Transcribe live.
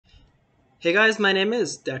Hey guys, my name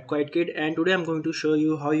is That Quiet Kid, and today I'm going to show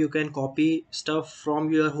you how you can copy stuff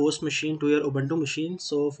from your host machine to your Ubuntu machine.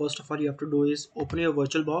 So first of all, you have to do is open your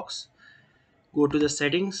VirtualBox, go to the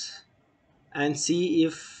settings, and see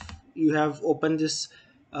if you have opened this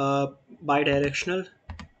bi-directional.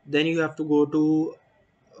 Then you have to go to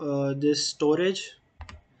this storage,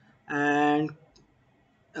 and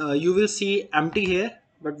you will see empty here.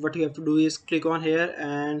 But what you have to do is click on here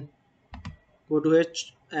and go to it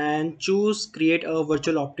and choose create a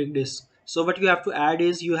virtual optic disk. So what you have to add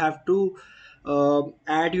is you have to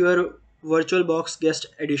add your VirtualBox guest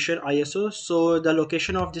edition ISO. So the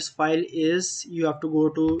location of this file is you have to go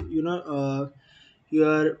to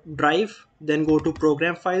your drive, then go to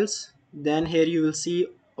program files, then here you will see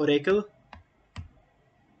Oracle,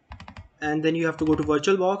 and then you have to go to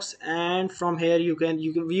VirtualBox, and from here you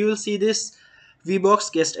will see this VBox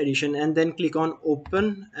guest edition, and then click on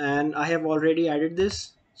open. And I have already added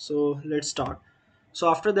this, so let's start. So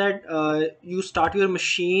after that, you start your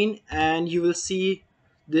machine and you will see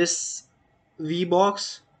this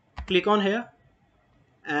VBox. Click on here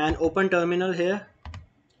and open terminal here.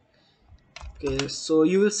 Okay, so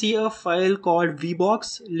you will see a file called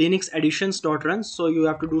VBox Linux editions.run. So you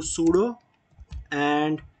have to do sudo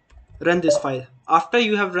and run this file. After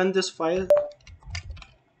you have run this file,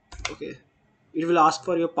 okay, it will ask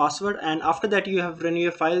for your password, and after that you have run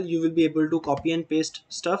your file, you will be able to copy and paste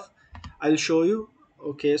stuff. I'll show you.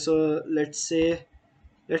 Okay, so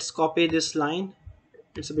let's copy this line.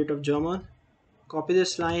 It's a bit of German. Copy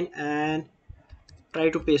this line and try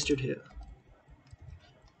to paste it here.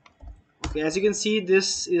 Okay, as you can see,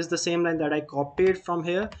 this is the same line that I copied from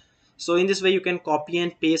here. So in this way you can copy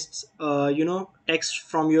and paste text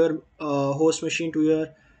from your host machine to your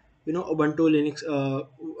Ubuntu Linux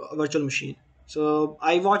virtual machine. So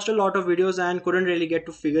I watched a lot of videos and couldn't really get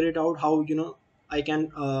to figure it out how I can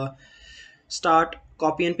start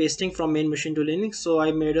copy and pasting from main machine to Linux. So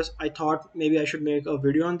I thought maybe I should make a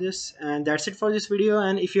video on this, and that's it for this video.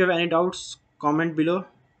 And if you have any doubts, comment below,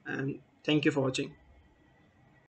 and thank you for watching.